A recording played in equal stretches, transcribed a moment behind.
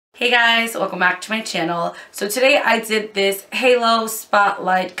Hey guys, welcome back to my channel. So today I did this halo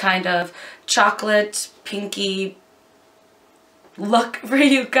spotlight kind of chocolate pinky look for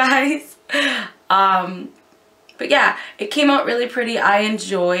you guys. But yeah, it came out really pretty. I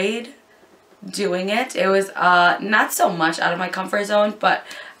enjoyed doing it. It was not so much out of my comfort zone, but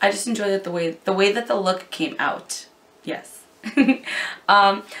I just enjoyed it the way that the look came out. Yes.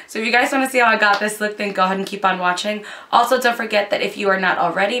 So if you guys want to see how I got this look, then go ahead and keep on watching. Also, don't forget that if you are not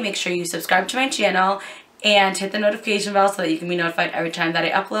already, make sure you subscribe to my channel and hit the notification bell so that you can be notified every time that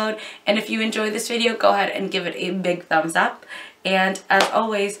I upload. And if you enjoyed this video, go ahead and give it a big thumbs up. And as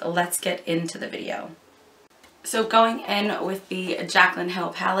always, let's get into the video. So going in with the Jaclyn Hill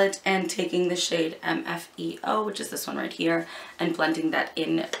palette and taking the shade MFEO, which is this one right here, and blending that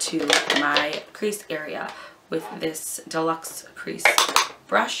into my crease area with this deluxe crease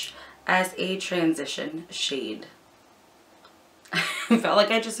brush as a transition shade. I felt like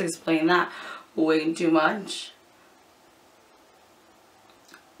I just explained that way too much,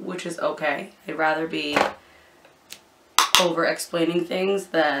 which is okay. I'd rather be over explaining things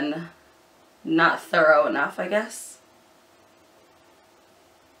than not thorough enough, I guess.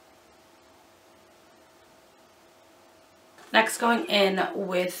 Next, going in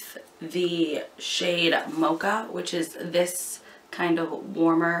with the shade Mocha, which is this kind of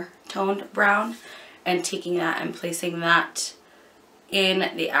warmer toned brown, and taking that and placing that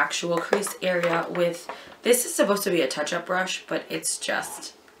in the actual crease area with, this is supposed to be a touch-up brush, but it's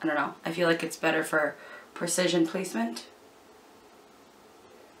just, I don't know, I feel like it's better for precision placement.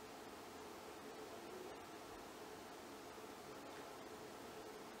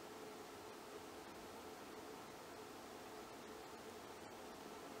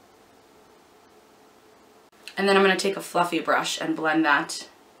 And then I'm going to take a fluffy brush and blend that.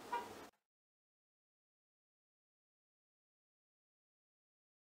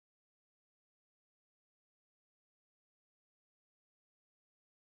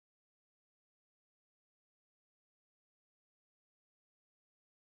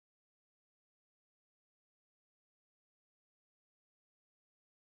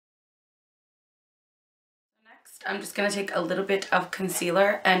 Next, I'm just going to take a little bit of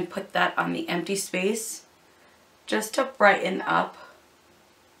concealer and put that on the empty space, just to brighten up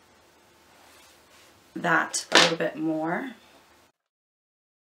that a little bit more.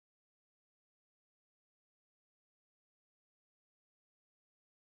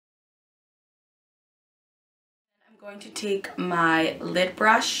 I'm going to take my lid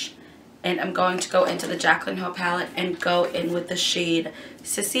brush and I'm going to go into the Jaclyn Hill palette and go in with the shade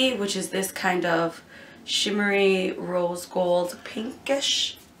Sissy, which is this kind of shimmery rose gold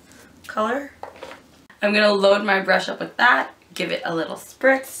pinkish color. I'm going to load my brush up with that, give it a little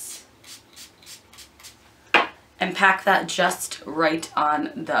spritz, and pack that just right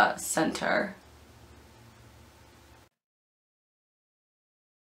on the center.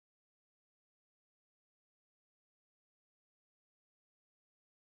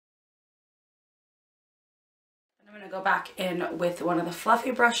 And I'm going to go back in with one of the fluffy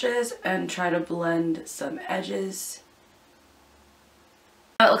brushes and try to blend some edges.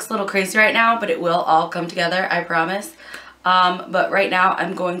 It looks a little crazy right now, but it will all come together, I promise. But right now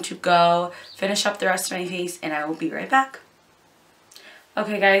I'm going to go finish up the rest of my face and I will be right back.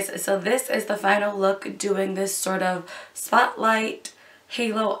 Okay guys, so this is the final look, doing this sort of spotlight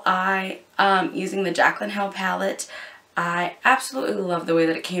halo eye using the Jaclyn Hill palette. I absolutely love the way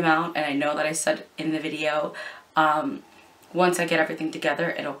that it came out, and I know that I said in the video, once I get everything together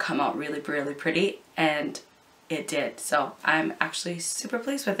it'll come out really, really pretty, and it did. So I'm actually super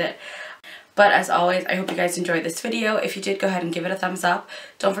pleased with it. But as always, I hope you guys enjoyed this video. If you did, go ahead and give it a thumbs up.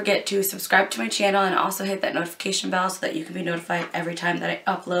 Don't forget to subscribe to my channel and also hit that notification bell so that you can be notified every time that I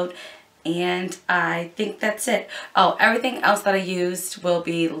upload. And I think that's it. Oh, everything else that I used will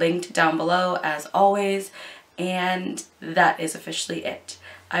be linked down below as always. And that is officially it.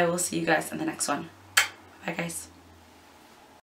 I will see you guys in the next one. Bye guys.